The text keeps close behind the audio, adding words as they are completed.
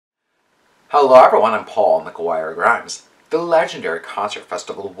Hello everyone, I'm Paul McGuire Grimes. The legendary concert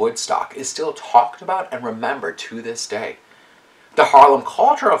festival Woodstock is still talked about and remembered to this day. The Harlem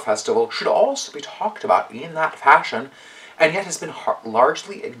Cultural Festival should also be talked about in that fashion, and yet has been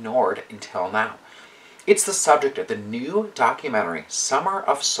largely ignored until now. It's the subject of the new documentary Summer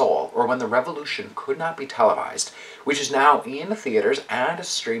of Soul, or When the Revolution Could Not Be Televised, which is now in theaters and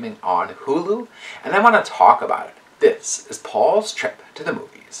streaming on Hulu, and I want to talk about it. This is Paul's trip to the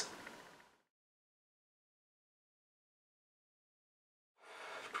movies.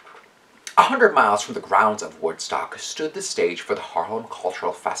 A 100 miles from the grounds of Woodstock stood the stage for the Harlem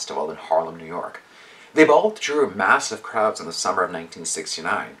Cultural Festival in Harlem, New York. They both drew massive crowds in the summer of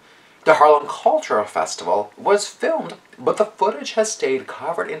 1969. The Harlem Cultural Festival was filmed, but the footage has stayed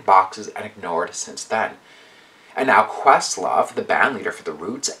covered in boxes and ignored since then. And now Questlove, the band leader for The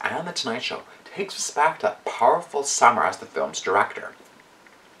Roots and The Tonight Show, takes us back to that powerful summer as the film's director.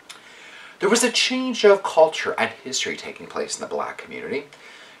 There was a change of culture and history taking place in the black community.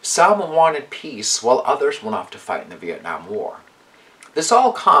 Some wanted peace, while others went off to fight in the Vietnam War. This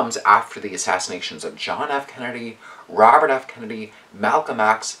all comes after the assassinations of John F. Kennedy, Robert F. Kennedy, Malcolm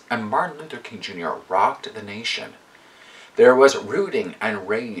X, and Martin Luther King Jr. rocked the nation. There was rooting and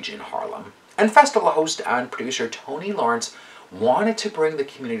rage in Harlem, and festival host and producer Tony Lawrence wanted to bring the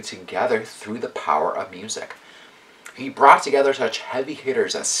community together through the power of music. He brought together such heavy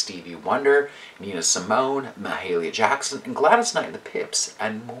hitters as Stevie Wonder, Nina Simone, Mahalia Jackson, and Gladys Knight and the Pips,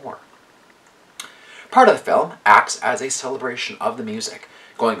 and more. Part of the film acts as a celebration of the music,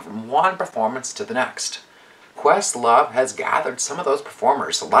 going from one performance to the next. Questlove has gathered some of those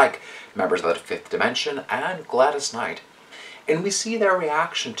performers, like members of the Fifth Dimension and Gladys Knight, and we see their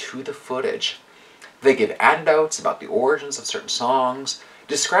reaction to the footage. They give anecdotes about the origins of certain songs,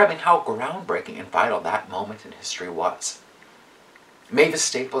 describing how groundbreaking and vital that moment in history was. Mavis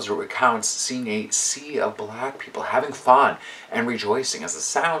Staples recounts seeing a sea of black people having fun and rejoicing as the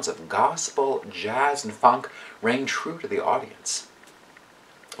sounds of gospel, jazz, and funk rang true to the audience.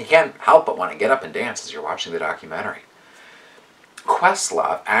 You can't help but want to get up and dance as you're watching the documentary.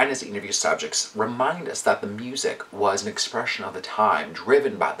 Questlove and his interview subjects remind us that the music was an expression of the time,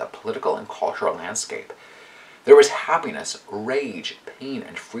 driven by the political and cultural landscape. There was happiness, rage, pain,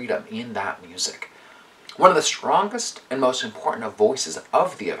 and freedom in that music. One of the strongest and most important voices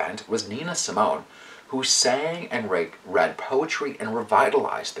of the event was Nina Simone, who sang and read poetry and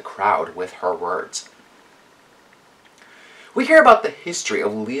revitalized the crowd with her words. We hear about the history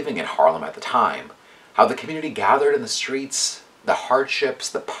of living in Harlem at the time, how the community gathered in the streets, the hardships,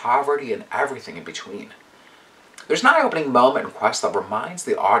 the poverty, and everything in between. There's an eye-opening moment in Quest that reminds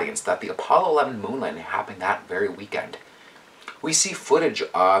the audience that the Apollo 11 moon landing happened that very weekend. We see footage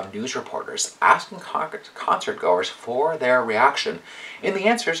of news reporters asking concert-goers for their reaction, and the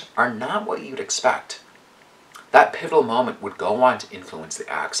answers are not what you'd expect. That pivotal moment would go on to influence the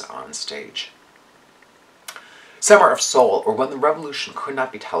acts on stage. Summer of Soul, or When the Revolution Could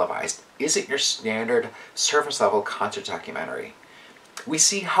Not Be Televised, isn't your standard surface-level concert documentary. We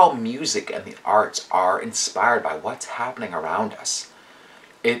see how music and the arts are inspired by what's happening around us.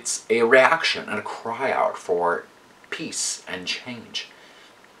 It's a reaction and a cry out for peace and change.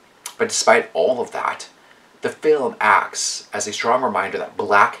 But despite all of that, the film acts as a strong reminder that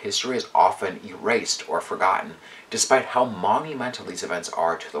black history is often erased or forgotten, despite how monumental these events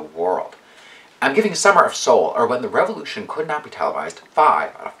are to the world. I'm giving Summer of Soul, or When the Revolution Could Not Be Televised,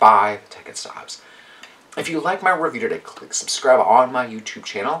 5 out of 5 ticket stubs. If you like my review today, click subscribe on my YouTube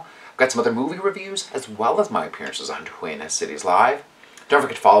channel. I've got some other movie reviews, as well as my appearances on Twin Cities Live. Don't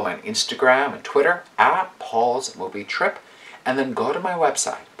forget to follow me on Instagram and Twitter, at Paul's Movie Trip. And then go to my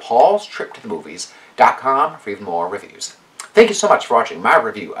website, paulstriptothemovies.com, for even more reviews. Thank you so much for watching my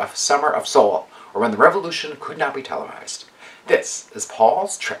review of Summer of Soul, or When the Revolution Could Not Be Televised. This is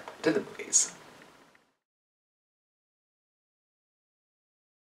Paul's Trip to the Movies.